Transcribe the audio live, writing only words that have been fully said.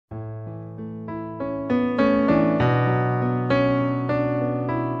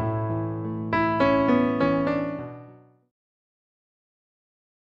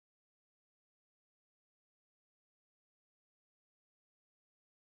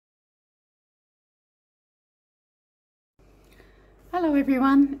Hello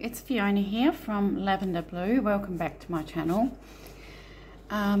everyone, it's Fiona here from Lavender Blue. Welcome back to my channel.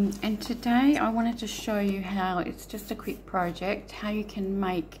 And today I wanted to show you how it's just a quick project, how you can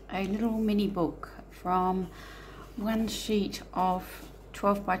make a little mini book from one sheet of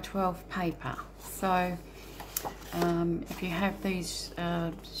 12 by 12 paper. So if you have these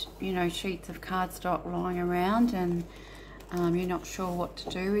sheets of cardstock lying around and you're not sure what to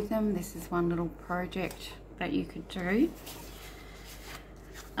do with them, this is one little project that you could do.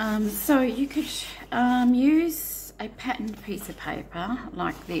 So you could use a patterned piece of paper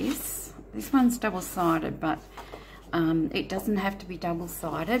like this. This one's double-sided, but it doesn't have to be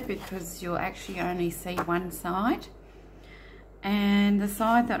double-sided because you'll actually only see one side. And the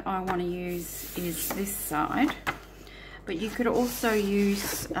side that I want to use is this side. But you could also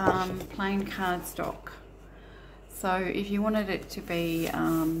use plain cardstock. So if you wanted it to be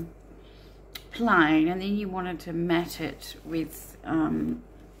plain and then you wanted to mat it with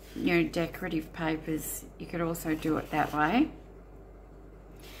decorative papers, you could also do it that way.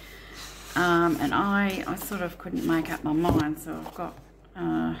 And I sort of couldn't make up my mind, so I've got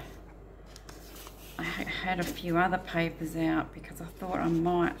I had a few other papers out because I thought I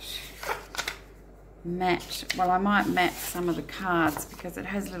might mat some of the cards because it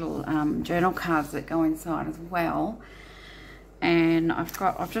has little journal cards that go inside as well. And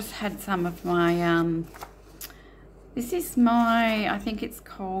I've just had some of my this is my, I think it's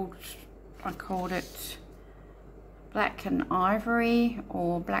called, I called it black and ivory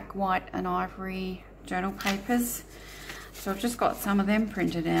or black, white and ivory journal papers. So I've just got some of them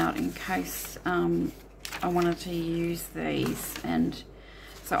printed out in case I wanted to use these. And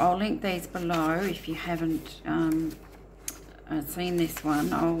so I'll link these below if you haven't seen this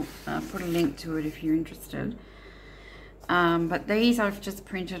one. I'll put a link to it if you're interested. But these I've just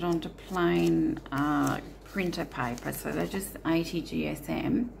printed onto plain printer paper, so they're just 80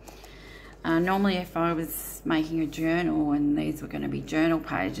 GSM. Normally if I was making a journal and these were going to be journal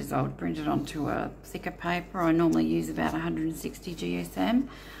pages, I would print it onto a thicker paper. I normally use about 160 GSM,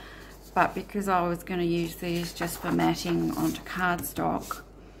 but because I was going to use these just for matting onto cardstock,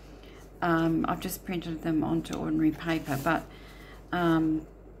 I've just printed them onto ordinary paper. But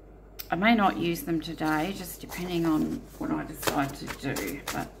I may not use them today, just depending on what I decide to do,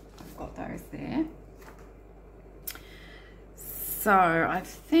 but I've got those there. So I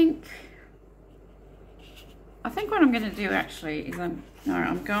think what I'm going to do actually is I'm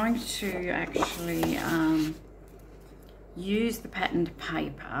going to actually use the patterned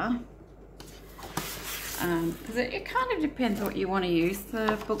paper because it kind of depends what you want to use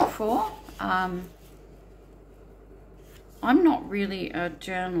the book for. I'm not really a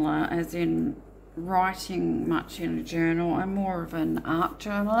journaler, as in writing much in a journal. I'm more of an art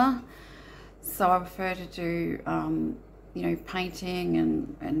journaler, so I prefer to do painting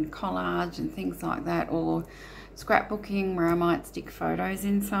and collage and things like that, or scrapbooking where I might stick photos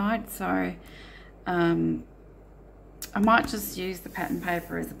inside. So I might just use the pattern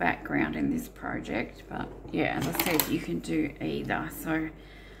paper as a background in this project, but yeah, as I said, you can do either. So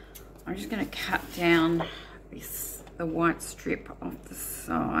I'm just going to cut down the white strip off the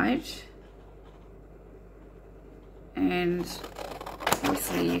side, and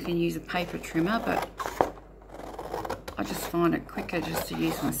obviously you can use a paper trimmer, but I just find it quicker just to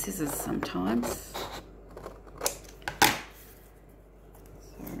use my scissors sometimes. So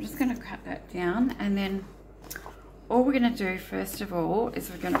I'm just going to cut that down, and then all we're going to do first of all is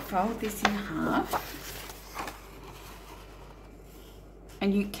we're going to fold this in half.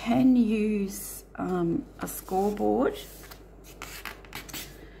 And you can use a scoreboard.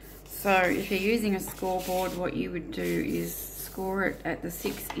 So if you're using a scoreboard, what you would do is score it at the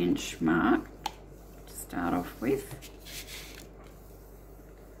 6-inch mark to start off with.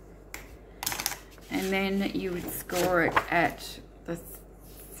 And then you would score it at the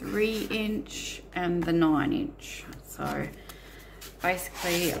 3-inch and the 9-inch. So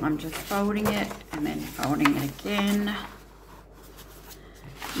basically I'm just folding it and then folding it again.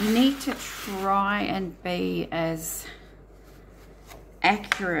 You need to try and be as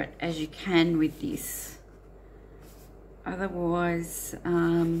accurate as you can with this. Otherwise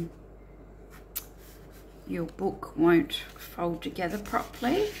your book won't fold together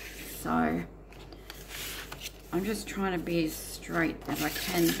properly. So I'm just trying to be as straight as I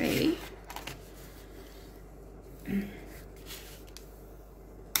can be.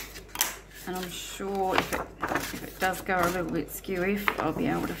 And I'm sure if it does go a little bit skewy, I'll be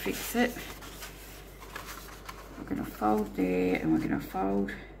able to fix it. We're going to fold there and we're going to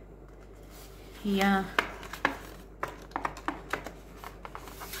fold here.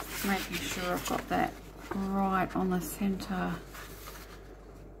 Making sure I've got that right on the center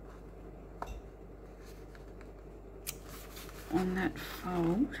on that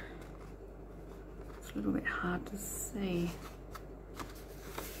fold. It's a little bit hard to see.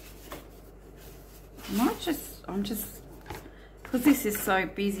 I'm just, because this is so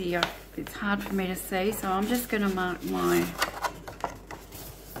busy, it's hard for me to see, so I'm just going to mark my,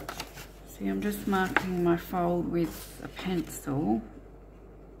 see, I'm just marking my fold with a pencil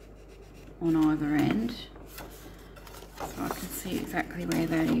on either end, so I can see exactly where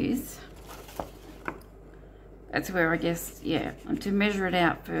that is. That's where I guess, yeah, and to measure it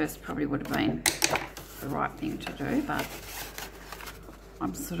out first probably would have been the right thing to do, but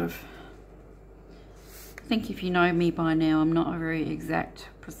I'm sort of, I think if you know me by now, I'm not a very exact,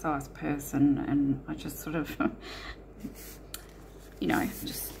 precise person, and I just sort of, you know,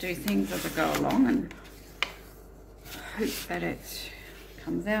 just do things as I go along and hope that it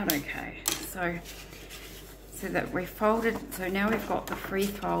comes out okay. So that we folded, so now we've got the free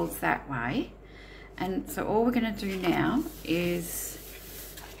folds that way, and so all we're going to do now is,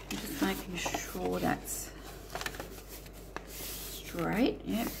 I'm just making sure that's straight.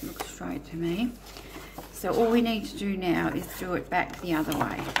 Yep, looks straight to me. So all we need to do now is do it back the other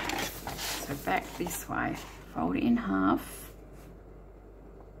way. So back this way, fold it in half.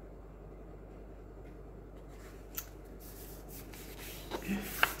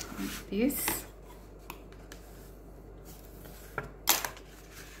 Like this.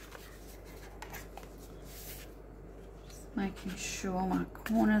 Just making sure my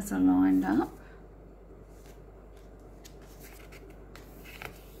corners are lined up.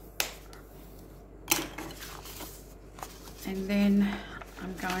 And then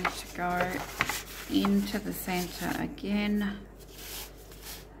I'm going to go into the center again,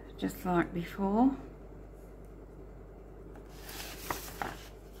 just like before.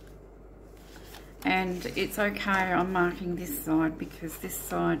 And it's okay, I'm marking this side because this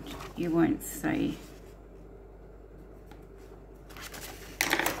side you won't see.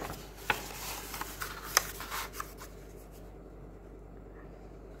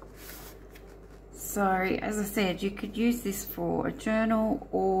 So, as I said, you could use this for a journal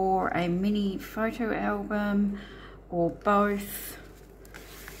or a mini photo album or both,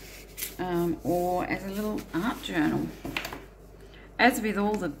 or as a little art journal. As with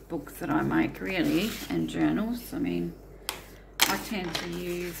all the books that I make, really, and journals, I mean, I tend to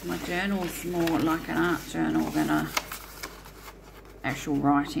use my journals more like an art journal than a actual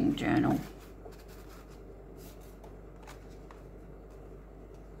writing journal.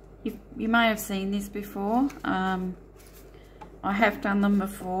 You may have seen this before. I have done them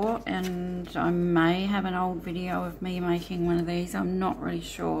before, and I may have an old video of me making one of these. I'm not really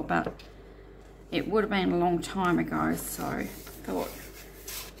sure, but it would have been a long time ago, so I thought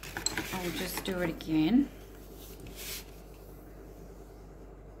I'll just do it again.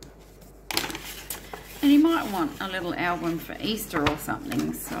 And you might want a little album for Easter or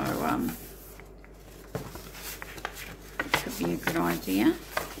something, so it could be a good idea.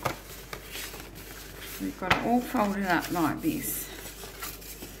 We've got it all folded up like this.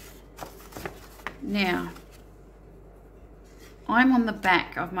 Now, I'm on the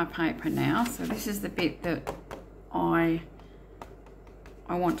back of my paper now, so this is the bit that I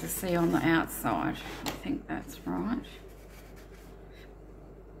want to see on the outside. I think that's right.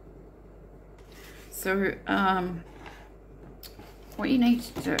 So, what you need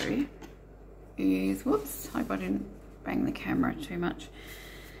to do is, whoops, hope I didn't bang the camera too much,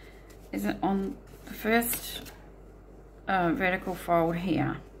 is it on the first vertical fold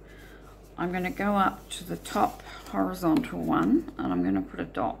here, I'm going to go up to the top horizontal one and I'm going to put a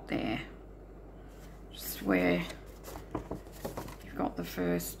dot there, just where you've got the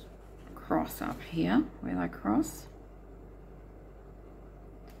first cross up here, where they cross.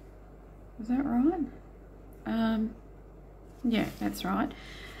 Is that right? Yeah, that's right.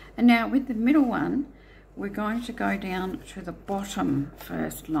 And now with the middle one, we're going to go down to the bottom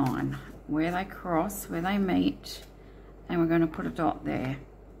first line, where they cross, where they meet, and we're going to put a dot there.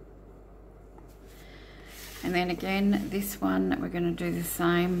 And then again, this one, we're going to do the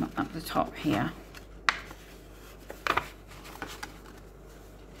same up the top here.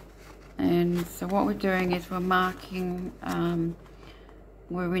 And so what we're doing is we're marking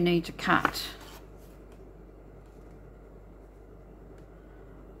where we need to cut.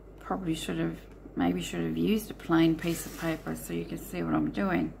 Probably maybe should have used a plain piece of paper so you can see what I'm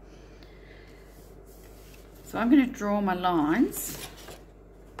doing. So I'm going to draw my lines.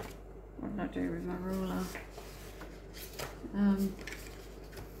 What did I do with my ruler? I'm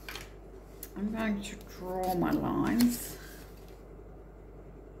going to draw my lines.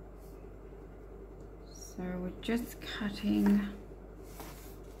 So we're just cutting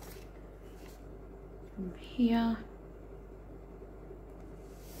from here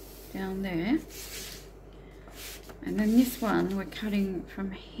down there. And then this one we're cutting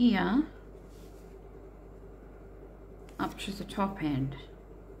from here up to the top end.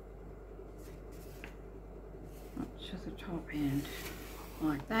 Up to the top end,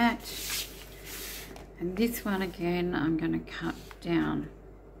 like that. And this one again, I'm going to cut down.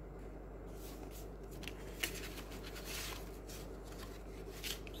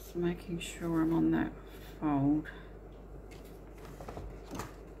 Just making sure I'm on that fold.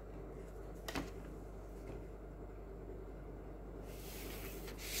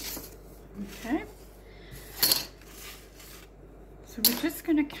 Okay. So we're just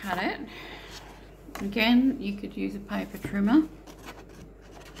going to cut it. Again, you could use a paper trimmer.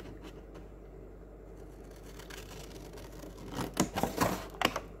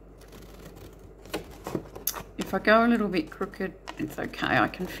 If I go a little bit crooked, it's okay, I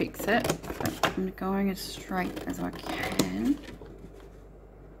can fix it. But I'm going as straight as I can,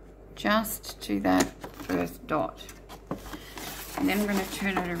 just to that first dot. And then I'm going to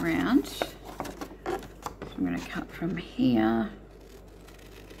turn it around. So I'm going to cut from here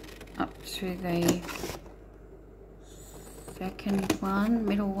up to the second one,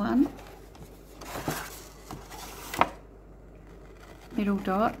 middle one, middle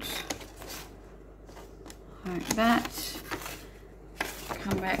dot, like that.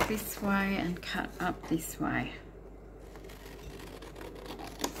 Come back this way and cut up this way.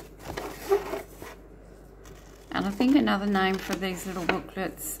 And I think another name for these little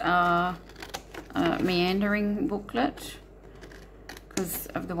booklets are meandering booklet, because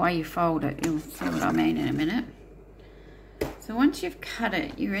of the way you fold it. You'll see what I mean in a minute. So once you've cut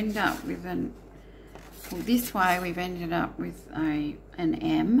it, you end up with well, this way we've ended up with an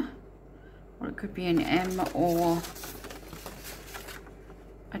M, or it could be an M or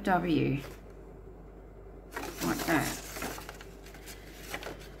a W, like that.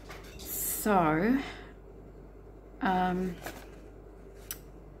 So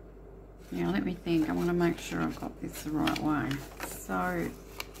now let me think. I want to make sure I've got this the right way. So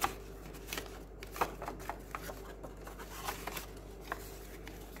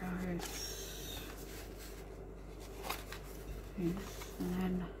goes this, and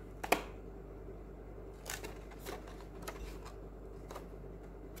then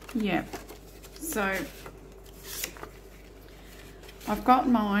yeah. So I've got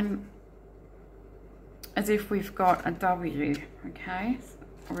mine as if we've got a W, okay?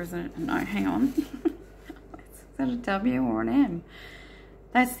 Or is it, no, hang on. Is that a W or an M?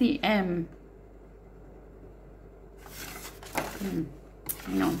 That's the M.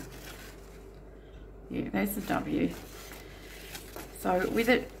 Hang on. Yeah, there's the W. So with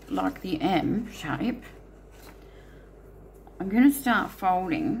it like the M shape, I'm going to start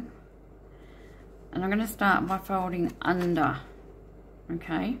folding. And I'm going to start by folding under,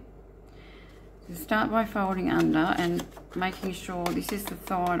 okay? So start by folding under and making sure this is the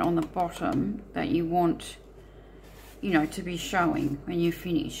side on the bottom that you want, you know, to be showing when you're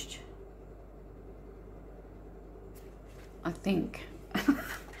finished. I think.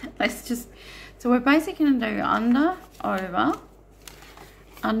 Let's just, so we're basically going to do under, over,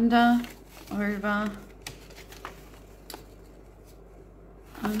 under, over,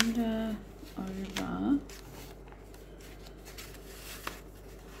 under, over,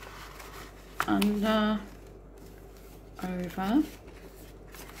 under, over,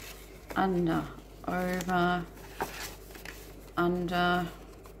 under, over, under,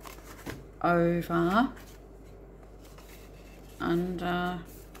 over, under,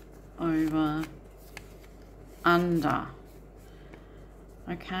 over, under.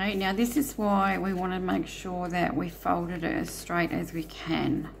 Okay, now this is why we want to make sure that we folded it as straight as we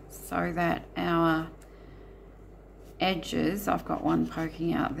can, so that our edges, I've got one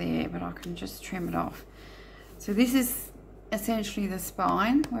poking out there, but I can just trim it off. So this is essentially the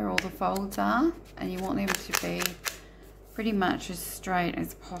spine where all the folds are, and you want them to be pretty much as straight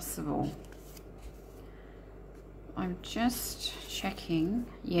as possible. I'm just checking,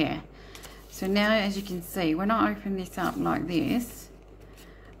 yeah. So now, as you can see, when I open this up like this,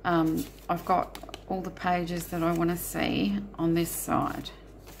 I've got all the pages that I want to see on this side.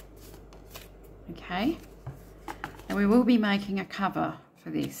 Okay, and we will be making a cover for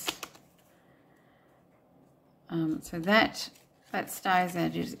this. So that stays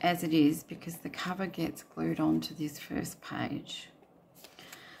as it is, because the cover gets glued onto this first page.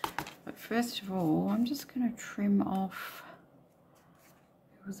 But first of all, I'm just going to trim off.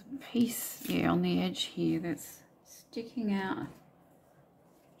 There was a piece, yeah, on the edge here that's sticking out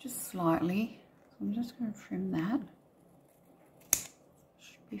just slightly. So I'm just going to trim that.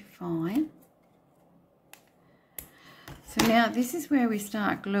 Should be fine. So now this is where we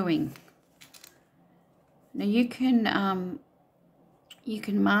start gluing. Now you can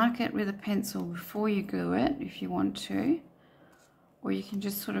mark it with a pencil before you glue it if you want to, or you can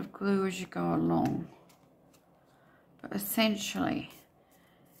just sort of glue as you go along. But essentially,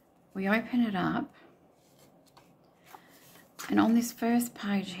 we open it up, and on this first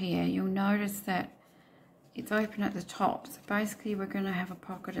page here, you'll notice that it's open at the top. So basically, we're going to have a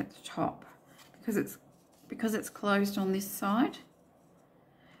pocket at the top because it's closed on this side.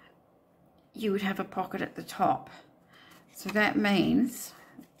 You would have a pocket at the top. So that means,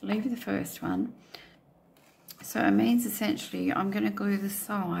 leave the first one. So it means essentially I'm going to glue the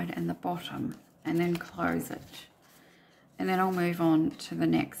side and the bottom and then close it. And then I'll move on to the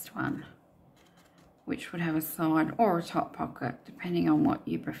next one, which would have a side or a top pocket, depending on what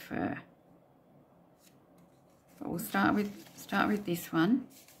you prefer. But we'll start with this one.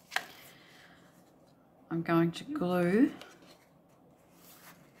 I'm going to glue.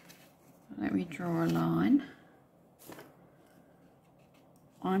 Let me draw a line.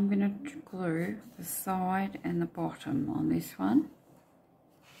 I'm going to glue the side and the bottom on this one.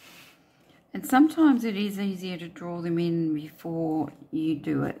 And sometimes it is easier to draw them in before you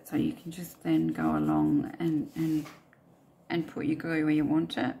do it, so you can just then go along and put your glue where you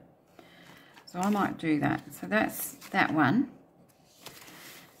want it. So I might do that. So that's that one.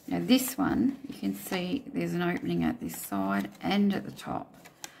 Now this one, you can see there's an opening at this side and at the top.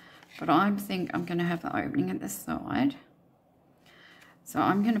 But I think I'm going to have the opening at the side. So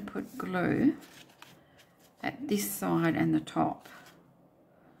I'm going to put glue at this side and the top.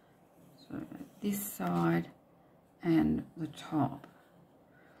 So this side and the top.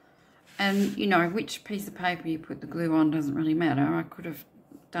 And you know, which piece of paper you put the glue on doesn't really matter. I could have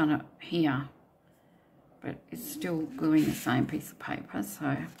done it here, but it's still gluing the same piece of paper,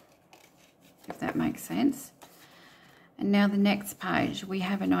 so if that makes sense. And now the next page, we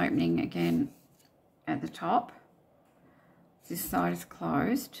have an opening again at the top. This side is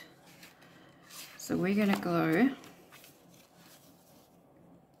closed. So we're going to glue,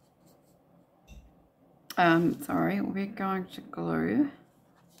 we're going to glue,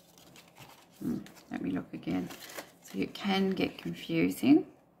 let me look again, so it can get confusing.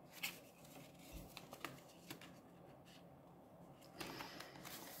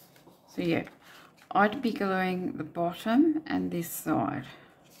 So yeah, I'd be gluing the bottom and this side.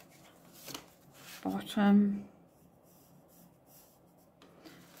 Bottom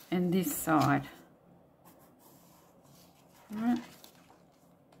and this side. All right.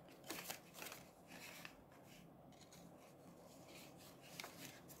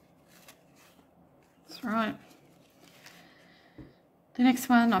 That's right. The next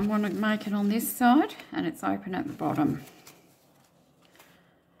one, I'm going to make it on this side, and it's open at the bottom.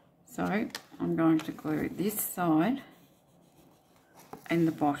 So I'm going to glue this side and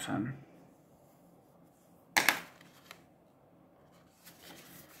the bottom.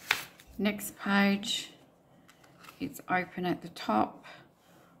 Next page, it's open at the top.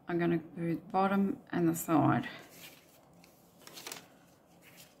 I'm going to glue the bottom and the side.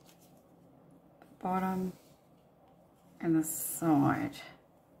 The bottom and the side.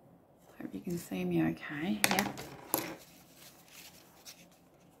 Hope you can see me okay. Yep.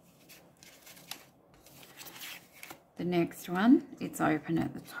 The next one, it's open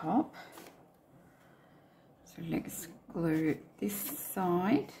at the top. So let's glue this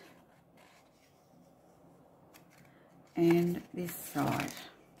side and this side.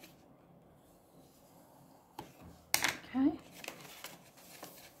 Okay.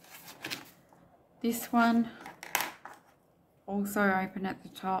 This one also open at the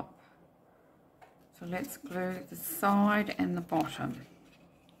top. So let's glue the side and the bottom.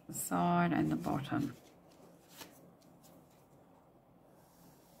 The side and the bottom.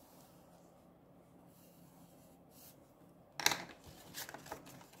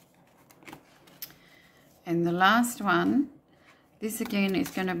 And the last one, this again is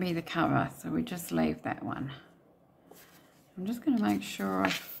going to be the cover, so we just leave that one. I'm just going to make sure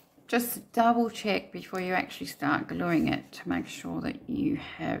just double check before you actually start gluing it to make sure that you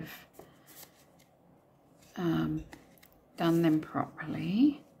have done them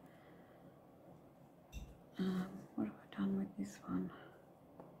properly. What have I done with this one?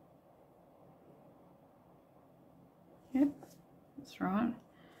 Yep, that's right.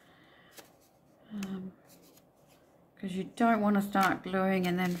 Because you don't want to start gluing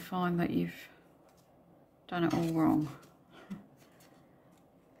and then find that you've done it all wrong.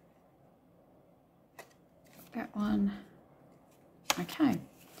 That one. Okay.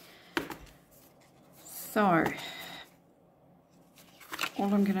 So,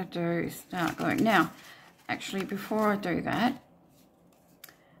 all I'm going to do is start gluing. Now, actually, before I do that,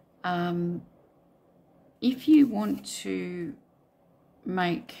 if you want to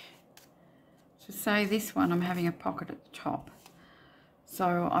make, so say this one, I'm having a pocket at the top,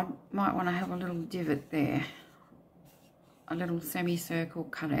 so I might want to have a little divot there, a little semicircle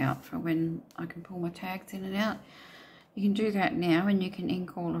cut out for when I can pull my tags in and out. You can do that now and you can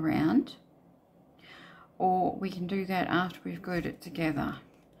ink all around, or we can do that after we've glued it together.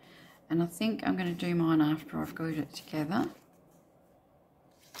 And I think I'm going to do mine after I've glued it together.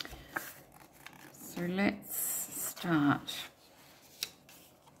 So let's start.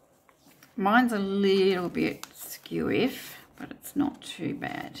 Mine's a little bit skew-iff, but it's not too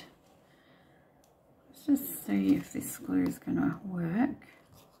bad. Let's just see if this glue is going to work.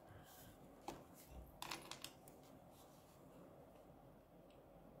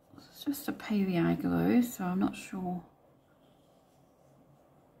 It's just a PVA glue, so I'm not sure.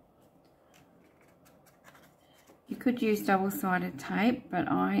 You could use double-sided tape, but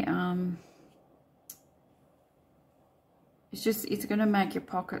it's going to make your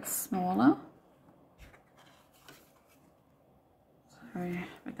pockets smaller. So,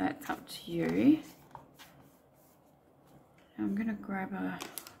 but that's up to you. I'm going to grab a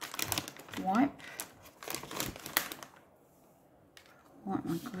wipe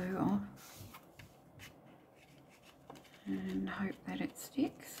my glue off and hope that it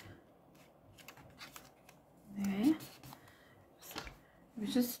sticks. There. I'm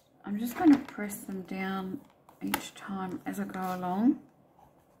just going to press them down each time as I go along.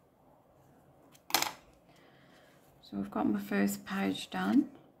 So I've got my first page done.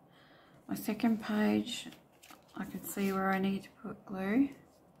 My second page, I can see where I need to put glue.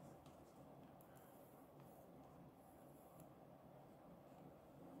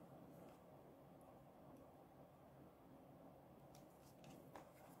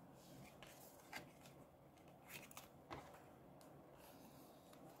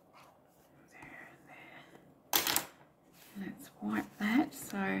 Let's wipe that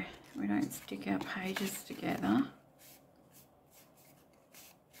so we don't stick our pages together.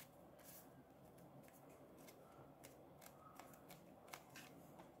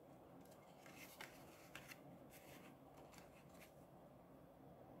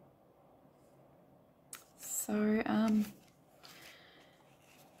 So I'm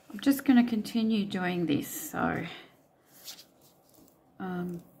just going to continue doing this. So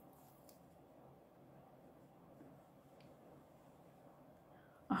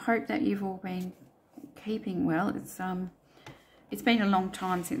I hope that you've all been keeping well. It's been a long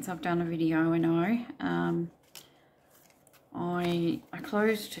time since I've done a video, I know. I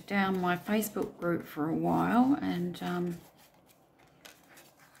closed down my Facebook group for a while, and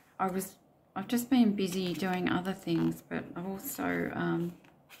I've just been busy doing other things, but I've also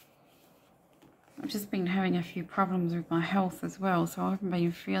I've just been having a few problems with my health as well, so I haven't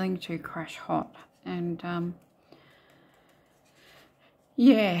been feeling too crash hot, and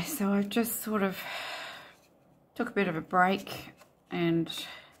yeah, so I've just sort of took a bit of a break, and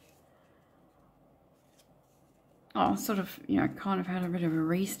I sort of, you know, kind of had a bit of a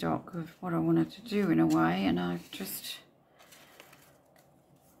restock of what I wanted to do in a way, and I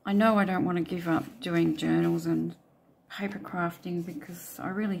know I don't want to give up doing journals and paper crafting because I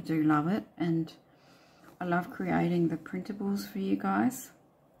really do love it, and I love creating the printables for you guys.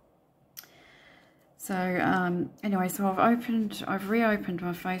 So anyway, so I've reopened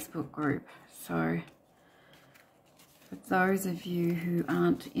my Facebook group. So for those of you who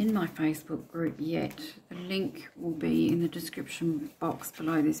aren't in my Facebook group yet, the link will be in the description box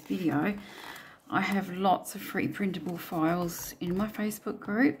below this video. I have lots of free printable files in my Facebook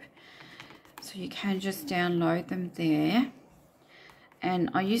group, so you can just download them there.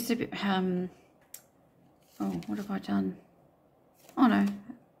 And I used to oh, what have I done? Oh no, is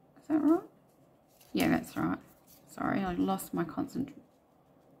that right? Yeah, that's right. Sorry, I lost my concentration.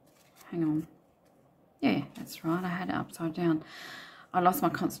 Hang on. Yeah, that's right. I had it upside down. I lost my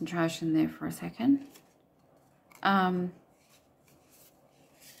concentration there for a second. Oh,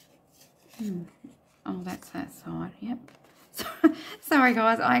 that's that side. Yep. Sorry,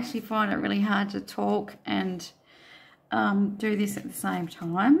 guys. I actually find it really hard to talk and do this at the same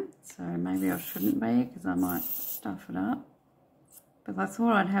time. So maybe I shouldn't be, because I might stuff it up. But I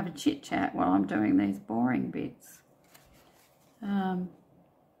thought I'd have a chit chat while I'm doing these boring bits.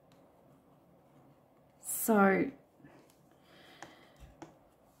 So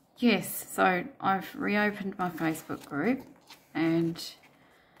yes, so I've reopened my Facebook group, and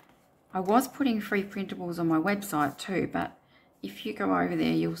I was putting free printables on my website too, but if you go over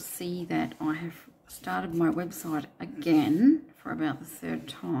there, you'll see that I have started my website again for about the third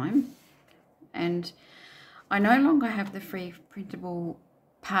time. And I no longer have the free printable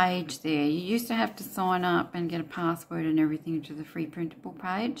page there. You used to have to sign up and get a password and everything to the free printable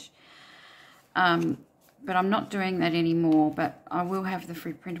page. But I'm not doing that anymore, but I will have the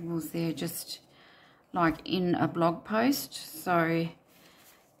free printables there just like in a blog post. So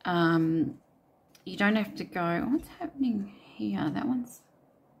you don't have to go, what's happening here? That one's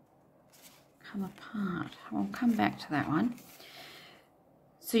come apart. I'll come back to that one.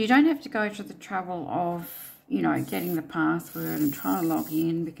 So you don't have to go to the trouble of, you know, getting the password and trying to log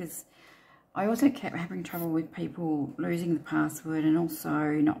in, because I also kept having trouble with people losing the password and also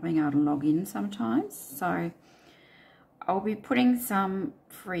not being able to log in sometimes. So I'll be putting some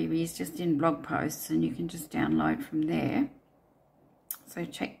freebies just in blog posts and you can just download from there. So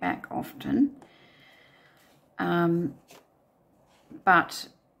check back often. But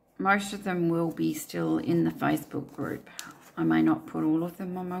most of them will be still in the Facebook group. I may not put all of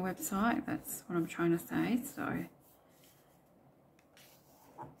them on my website. That's what I'm trying to say. So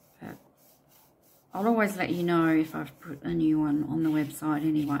but I'll always let you know if I've put a new one on the website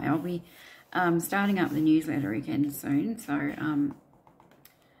anyway. I'll be starting up the newsletter again soon. So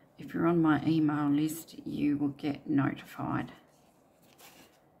if you're on my email list, you will get notified.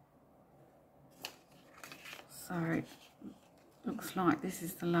 So looks like this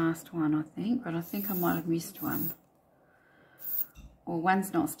is the last one, I think, but I think I might have missed one. Or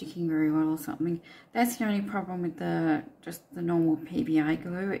one's not sticking very well or something. That's the only problem with just the normal PVA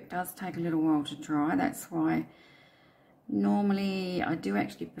glue. It does take a little while to dry. That's why normally I do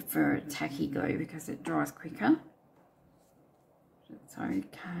actually prefer a tacky glue because it dries quicker. It's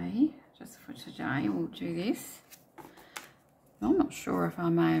okay. Just for today we'll do this. I'm not sure if I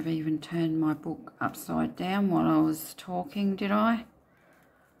may have even turned my book upside down while I was talking, did I?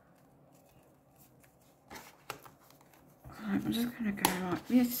 I'm just going to go like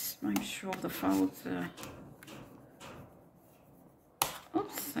this, make sure the folds are...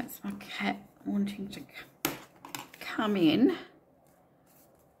 Oops, that's my cat wanting to come in.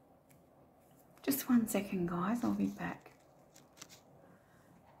 Just 1 second, guys, I'll be back.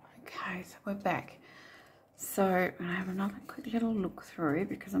 Okay, so we're back. So I have another quick little look through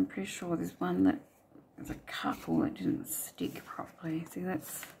because I'm pretty sure there's one that there's a couple that didn't stick properly. See,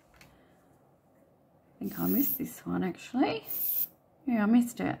 that's... I think I missed this one actually. Yeah, I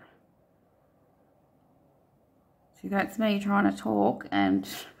missed it. See, that's me trying to talk and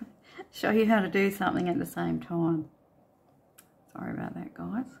show you how to do something at the same time. Sorry about that,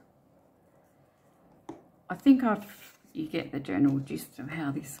 guys. I think you get the general gist of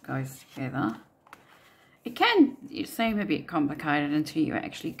how this goes together. It can seem a bit complicated until you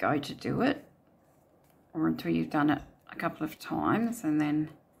actually go to do it, or until you've done it a couple of times, and then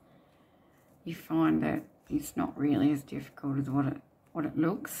you find that it's not really as difficult as what it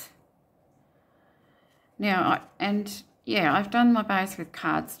looks. Now, I've done my base with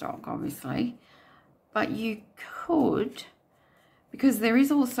cardstock, obviously, but you could, because there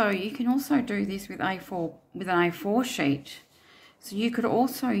is also, you can also do this with A4 with an A4 sheet. So you could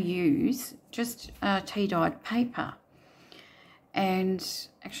also use just tea-dyed paper. And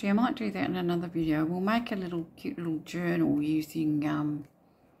actually, I might do that in another video. We'll make a cute little journal using,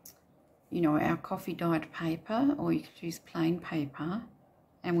 you know, our coffee-dyed paper, or you could use plain paper.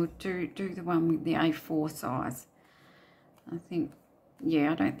 And we'll do the one with the A4 size. I think,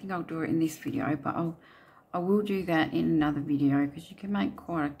 yeah, I don't think I'll do it in this video, but I will do that in another video, because you can make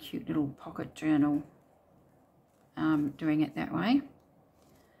quite a cute little pocket journal doing it that way.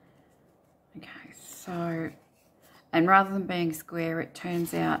 Okay, so, and rather than being square, it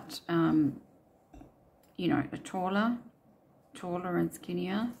turns out, you know, a taller and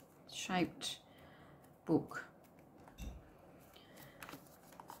skinnier shaped book. I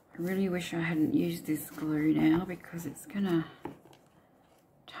really wish I hadn't used this glue now, because it's gonna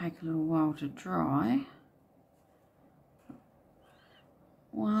take a little while to dry.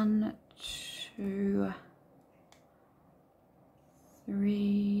 1, 2,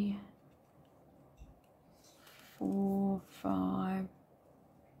 3, 4, 5,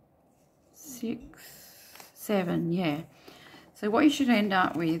 6, 7, yeah. So what you should end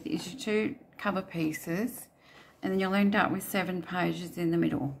up with is your 2 cover pieces, and then you'll end up with 7 pages in the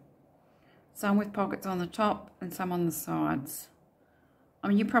middle. Some with pockets on the top and some on the sides. I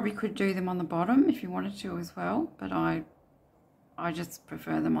mean, you probably could do them on the bottom if you wanted to as well, but I just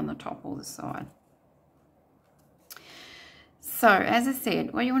prefer them on the top or the side. So, as I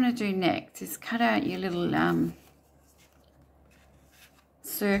said, what you want to do next is cut out your little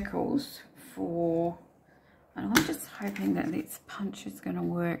circles for, and I'm just hoping that this punch is going to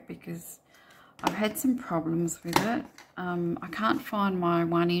work, because I've had some problems with it. I can't find my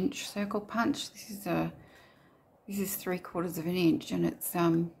 1-inch circle punch. This is a This is 3/4 of an inch, and it's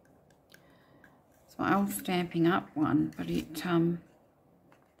my old Stamping Up one, but it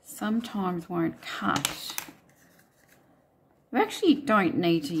sometimes won't cut. You actually don't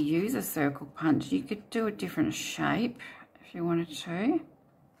need to use a circle punch. You could do a different shape if you wanted to.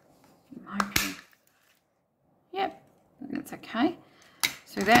 I'm hoping. Yep, that's okay.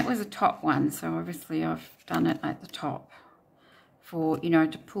 So that was a top one. So obviously I've done it at the top for, you know,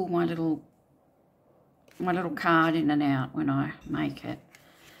 to pull my little card in and out when I make it.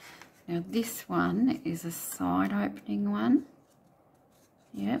 Now this one is a side opening one.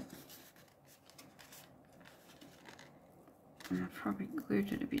 Yep. And I probably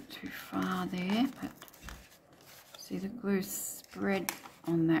glued it a bit too far there, but see the glue spread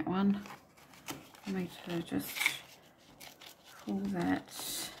on that one. I need to just pull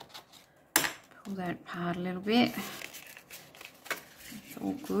that apart a little bit. It's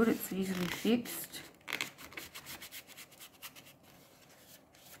all good, it's easily fixed.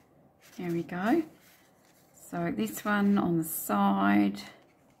 There we go. So this one on the side.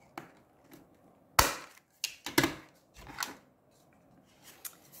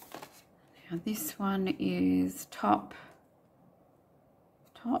 Now this one is top.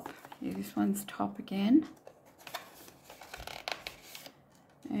 Yeah, this one's top again.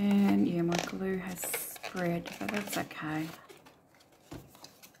 And yeah, my glue has spread, but that's okay.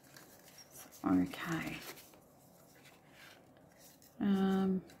 It's okay.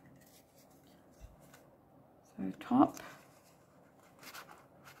 So top.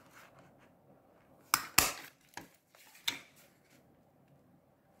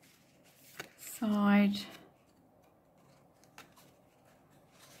 Side.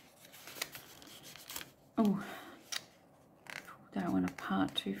 Oh, pulled that one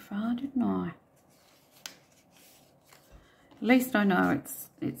apart too far, didn't I? At least I know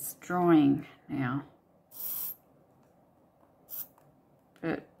it's drying now.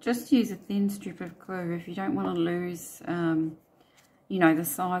 But just use a thin strip of glue if you don't want to lose, you know, the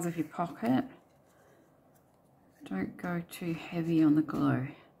size of your pocket. Don't go too heavy on the glue.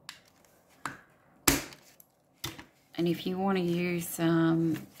 And if you want to use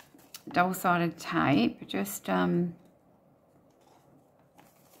double-sided tape, just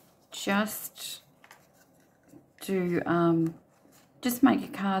make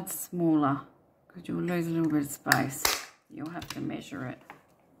your cards smaller, because you'll lose a little bit of space. You'll have to measure it.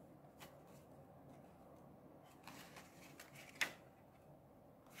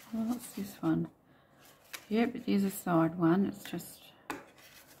 Oh, what's this one? Yep, it is a side one. It's just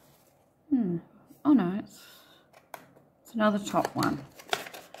oh no, it's another top one.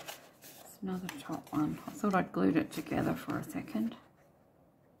 It's another top one. I thought I'd glued it together for a second.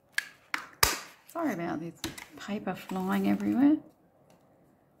 Sorry about this paper flying everywhere.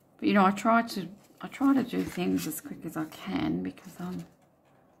 But you know, I try to do things as quick as I can, because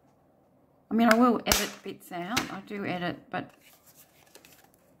I mean, I will edit bits out. I do edit, but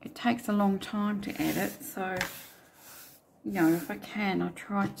it takes a long time to edit. So, you know, if I can, I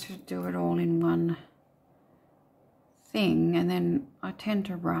try to do it all in one thing, and then I tend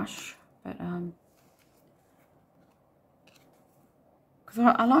to rush, but because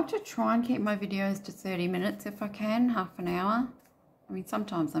I like to try and keep my videos to 30 minutes if I can, half an hour. I mean,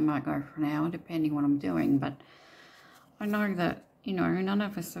 sometimes I might go for an hour depending what I'm doing, but I know that, you know, none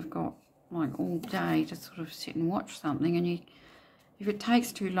of us have got like all day to sort of sit and watch something, and if it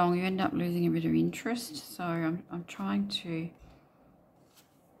takes too long, you end up losing a bit of interest. So I'm trying to,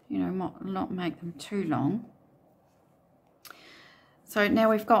 you know, not make them too long. So now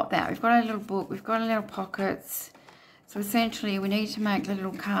we've got that. We've got our little book. We've got our little pockets. So essentially, we need to make the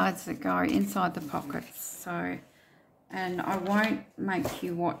little cards that go inside the pockets. So, and I won't make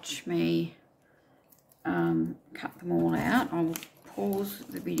you watch me cut them all out. I will pause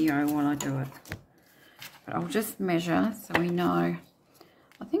the video while I do it. But I'll just measure so we know.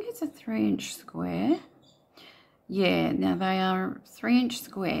 I think it's a 3-inch square. Yeah, now they are 3-inch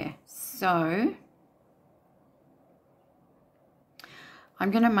square. So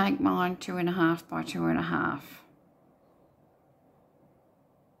I'm going to make mine 2.5 by 2.5.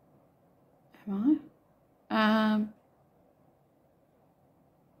 Am I?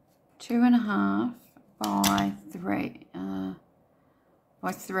 2.5 by 3.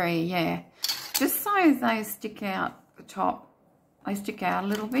 By 3, yeah. Just so they stick out the top. They stick out a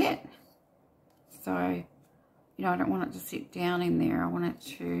little bit. So, you know, I don't want it to sit down in there. I want it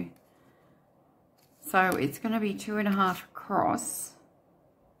to... So it's going to be 2.5 across.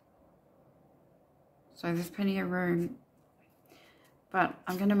 So there's plenty of room. But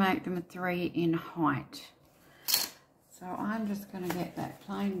I'm going to make them a 3 in height. So I'm just going to get that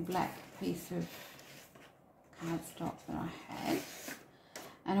plain black piece of cardstock that I had.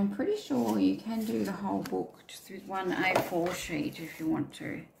 And I'm pretty sure you can do the whole book just with one A4 sheet if you want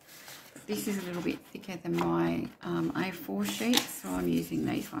to. This is a little bit thicker than my A4 sheet, so I'm using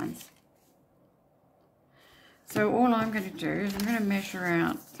these ones. So all I'm going to do is I'm going to measure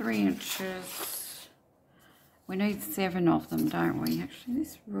out 3 inches. We need 7 of them, don't we? Actually,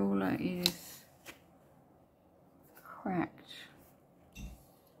 this ruler is cracked.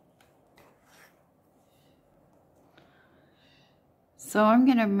 So I'm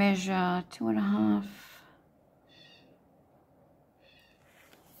going to measure 2.5.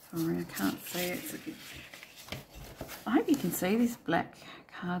 Sorry, I can't see it. It's a bit... I hope you can see this black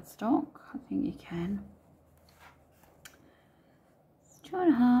cardstock. I think you can. It's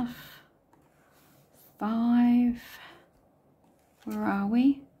 2.5, 5. Where are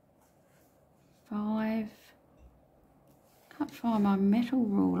we? 5. Can't find my metal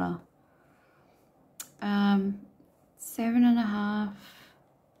ruler. 7.5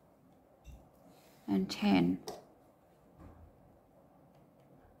 and 10.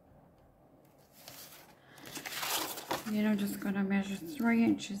 Then I'm just going to measure 3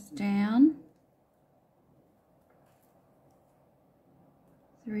 inches down.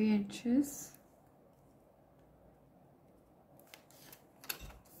 3 inches.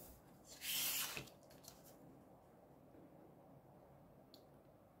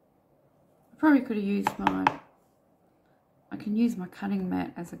 I probably could have used I can use my cutting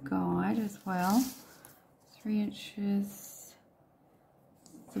mat as a guide as well. 3 inches,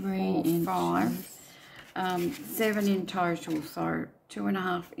 3 inches, 5. 7 in total, so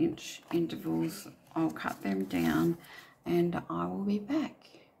 2.5 inch intervals. I'll cut them down and I will be back.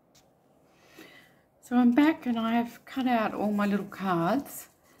 So I'm back and I have cut out all my little cards,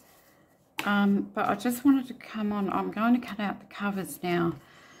 but I just wanted to come on. I'm going to cut out the covers now.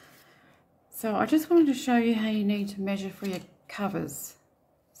 So I just wanted to show you how you need to measure for your covers.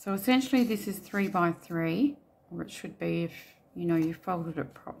 So essentially this is 3 by 3, or it should be if you know you folded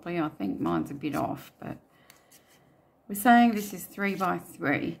it properly. I think mine's a bit off, but we're saying this is 3 by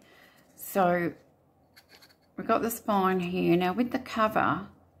 3. So we've got the spine here. Now with the cover,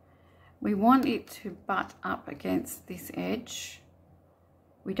 we want it to butt up against this edge.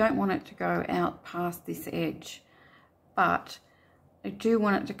 We don't want it to go out past this edge, but I do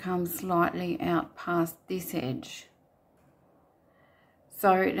want it to come slightly out past this edge.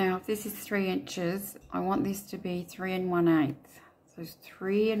 So now if this is 3 inches, I want this to be 3 1/8. So it's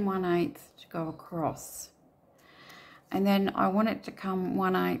 3 1/8 to go across. And then I want it to come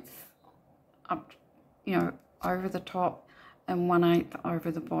 1/8 up, you know, over the top and 1/8 over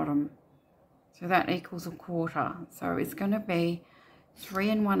the bottom. So that equals 1/4. So it's going to be 3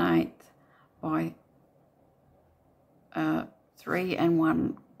 1/8 by 3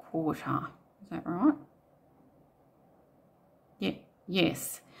 1/4. Is that right? Yeah.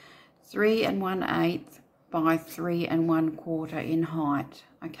 Yes. 3 1/8 by 3 1/4 in height.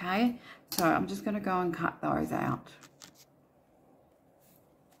 Okay. So I'm just going to go and cut those out.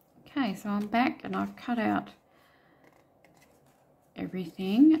 Okay. So I'm back and I've cut out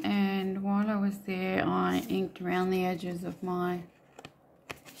everything, and while I was there I inked around the edges of my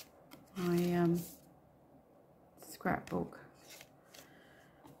scrapbook.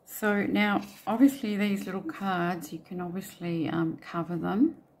 So now obviously these little cards, you can obviously cover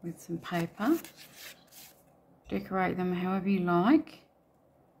them with some paper, decorate them however you like,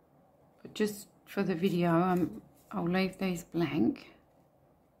 but just for the video I'll leave these blank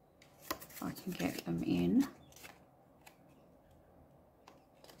if I can get them in.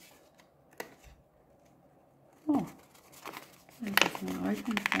 Oh, it's not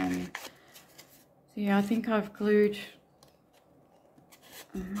open for me. So yeah, I think I've glued,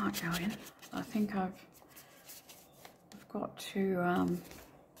 I might go in. I think I've got to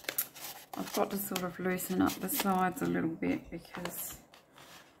sort of loosen up the sides a little bit because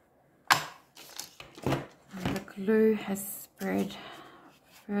the glue has spread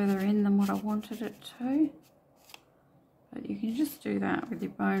further in than what I wanted it to. But you can just do that with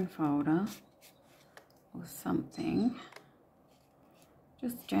your bone folder or something,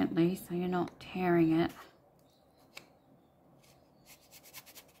 just gently so you're not tearing it.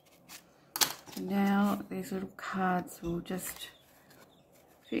 So now these little cards will just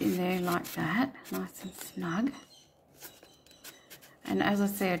fit in there like that, nice and snug. And as I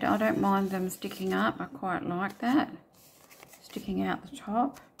said, I don't mind them sticking up, I quite like that, sticking out the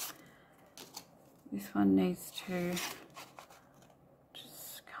top. This one needs to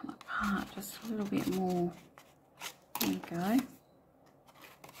just come apart just a little bit more. There we go.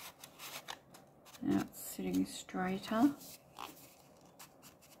 Now it's sitting straighter.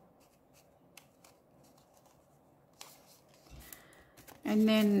 And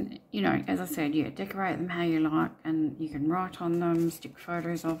then, you know, as I said, yeah, decorate them how you like, and you can write on them, stick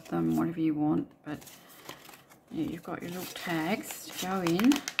photos of them, whatever you want. But yeah, you've got your little tags to go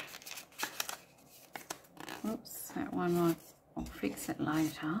in. Oops, that one I'll fix it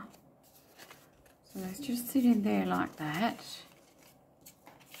later. So they just sit in there like that.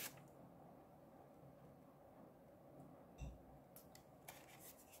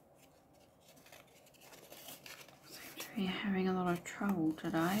 Seem to be having a lot of trouble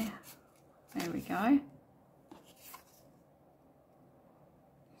today. There we go.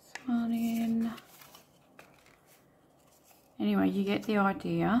 This one in. Anyway, you get the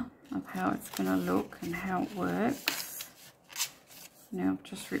idea of how it's going to look and how it works. Now I've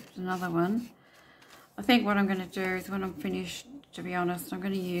just ripped another one. I think what I'm going to do is when I'm finished, to be honest, I'm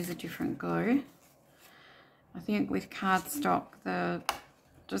going to use a different glue. I think with cardstock,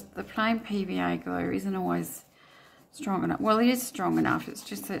 just the plain PVA glue isn't always strong enough. Well, it is strong enough. It's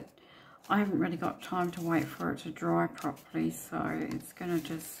just that I haven't really got time to wait for it to dry properly, so it's going to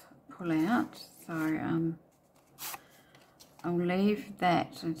just pull out. So I'll leave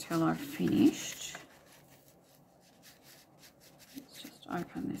that until I've finished. Let's just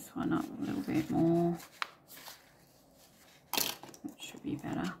open this one up a little bit more. That should be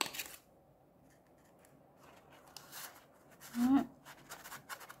better. Right.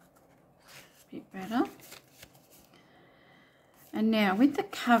 A bit better. And now with the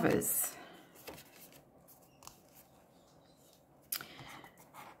covers,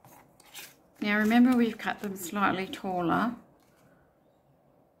 now remember we've cut them slightly taller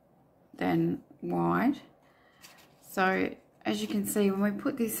than wide. So as you can see, when we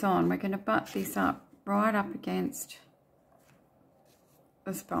put this on, we're going to butt this up right up against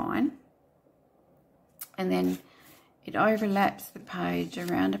the spine, and then it overlaps the page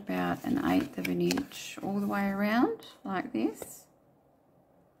around about 1/8 of an inch all the way around like this.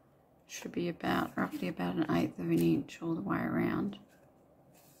 Should be about roughly about 1/8 of an inch all the way around,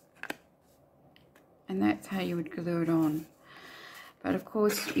 and that's how you would glue it on. But of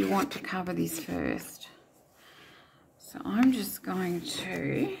course you want to cover this first. So I'm just going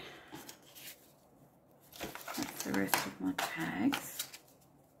to, that's the rest of my tags.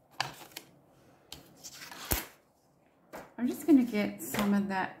 I'm just going to get some of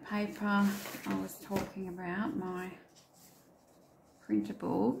that paper I was talking about, my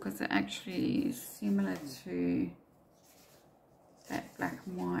printable, because it actually is similar to that black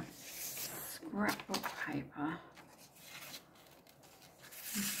and white scrapbook paper.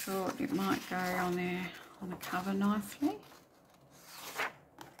 I thought it might go on there on the cover nicely.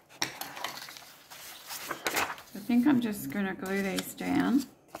 I think I'm just going to glue these down.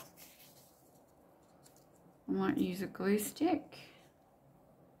 I might use a glue stick.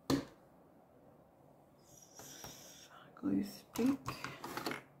 Glue stick.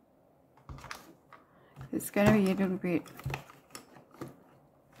 It's going to be a little bit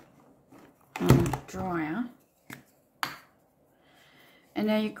drier. And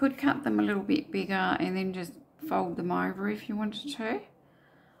now you could cut them a little bit bigger and then just fold them over if you wanted to.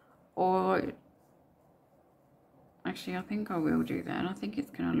 Or, actually I think I will do that. I think it's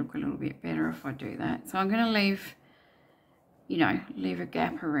going to look a little bit better if I do that. So I'm going to leave, you know, leave a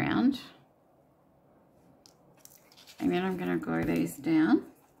gap around. And then I'm going to glue these down.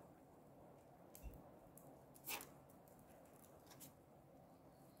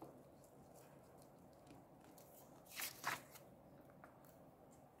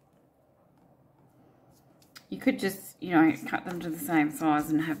 You could just, you know, cut them to the same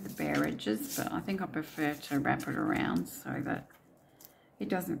size and have the bare edges, but I think I prefer to wrap it around so that it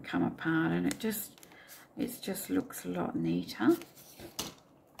doesn't come apart, and it just looks a lot neater.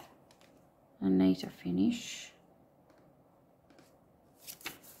 A neater finish.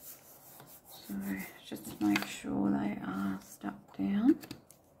 So just make sure they are stuck down.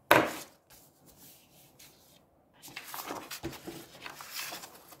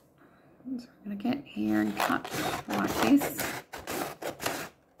 So I'm going to get here and cut like this.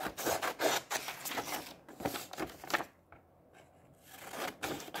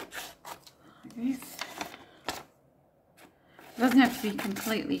 Like this. It doesn't have to be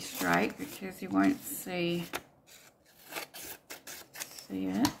completely straight because you won't see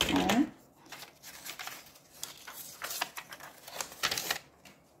it there.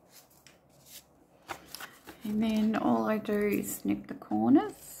 And then all I do is snip the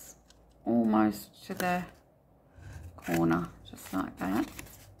corners almost to the corner, just like that.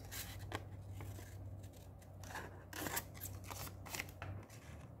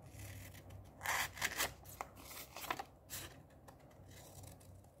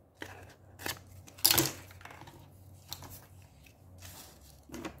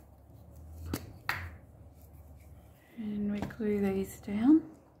 this down.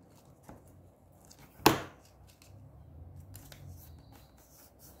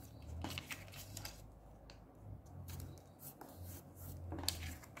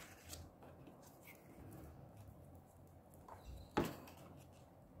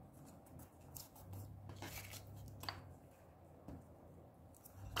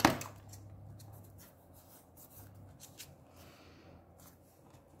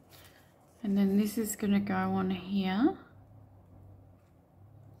 And then this is going to go on here. I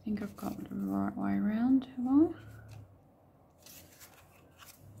think I've got the right way around, have I?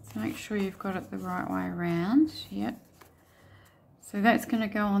 So make sure you've got it the right way around. Yep. So that's going to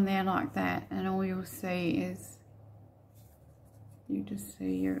go on there like that, and all you'll see is, you just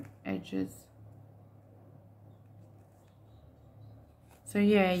see your edges. So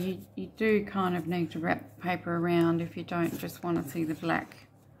yeah, you do kind of need to wrap paper around if you don't just want to see the black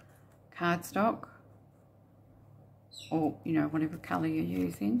cardstock, or you know, whatever colour you're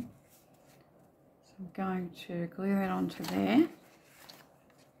using. So I'm going to glue that onto there.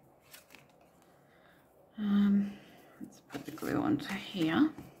 Let's put the glue onto here,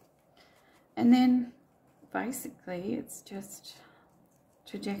 and then basically it's just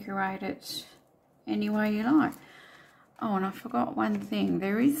to decorate it any way you like. Oh, and I forgot one thing.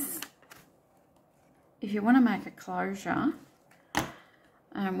 There is, if you want to make a closure,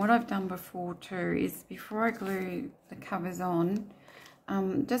 what I've done before too is, before I glue the covers on,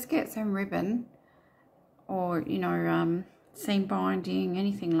 just get some ribbon, or you know, seam binding,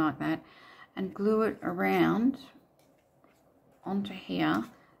 anything like that, and glue it around onto here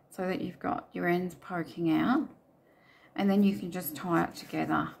so that you've got your ends poking out, and then you can just tie it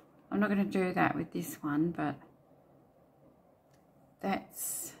together. I'm not going to do that with this one, but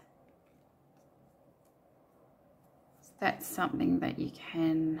that's something that you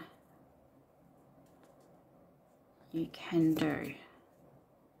can do.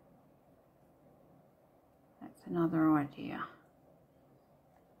 That's another idea.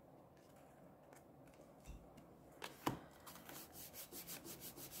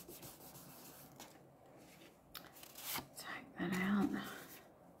 Take that out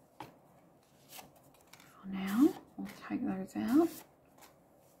for now. I'll take those out.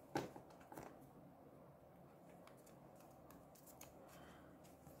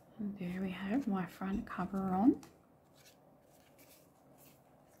 And there we have my front cover on.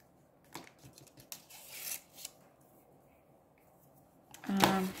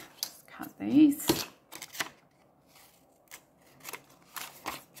 Just cut these.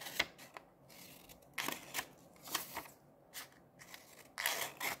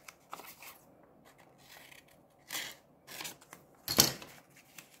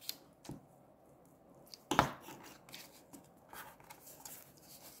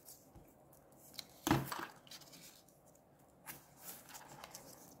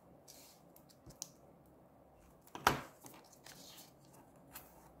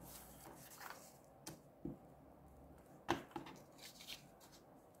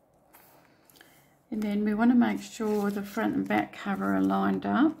 And then we want to make sure the front and back cover are lined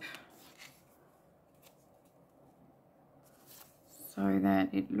up so that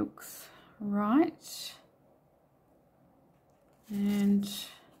it looks right. And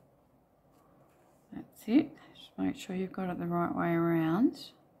that's it. Just make sure you've got it the right way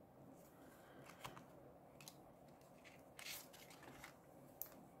around.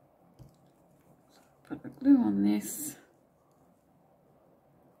 Put the glue on this.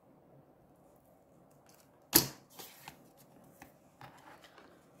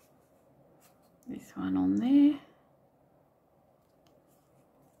 This one on there.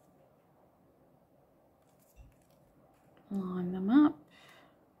 Line them up.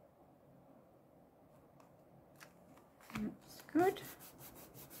 That's good.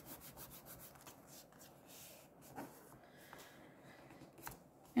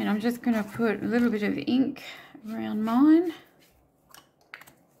 And I'm just going to put a little bit of ink around mine.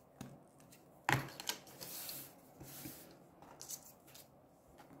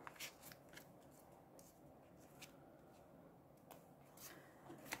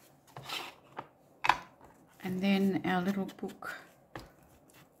 And then our little book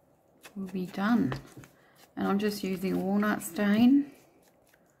will be done. And I'm just using walnut stain.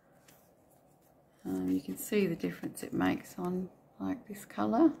 You can see the difference it makes on like this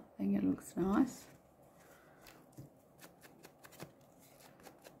colour. I think it looks nice.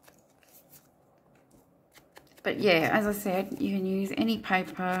 But yeah, as I said, you can use any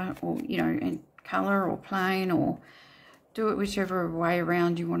paper, or you know, in colour or plain, or do it whichever way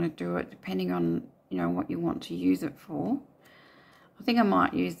around you want to do it, depending on you know what you want to use it for. I think I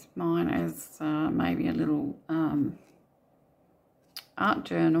might use mine as maybe a little art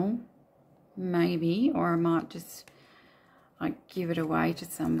journal, maybe, or I might just like give it away to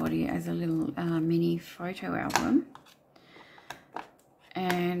somebody as a little mini photo album.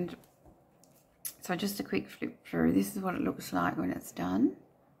 And so just a quick flip through. This is what it looks like when it's done.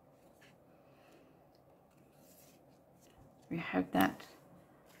 We have that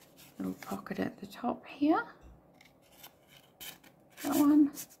little pocket at the top here. That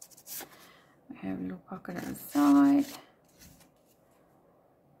one. We have a little pocket at the side.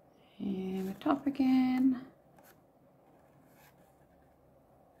 And the top again.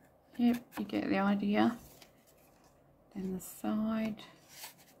 Yep, you get the idea. Then the side.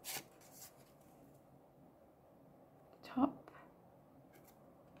 Top.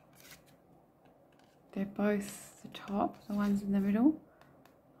 They're both the top, the ones in the middle.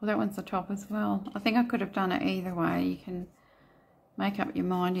 Well, that one's the top as well. I think I could have done it either way. You can make up your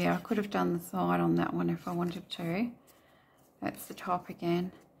mind. Yeah, I could have done the side on that one if I wanted to. That's the top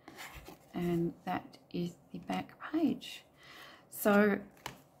again. And that is the back page. So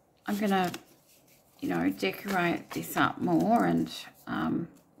I'm going to, you know, decorate this up more and,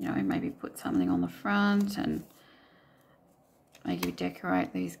 you know, maybe put something on the front and maybe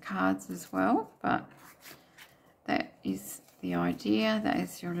decorate these cards as well. But that is the idea. That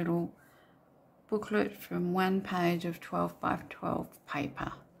is your little booklet from one page of 12 by 12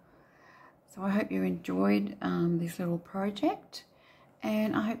 paper. So I hope you enjoyed this little project,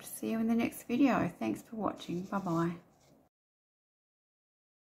 and I hope to see you in the next video. Thanks for watching. Bye bye.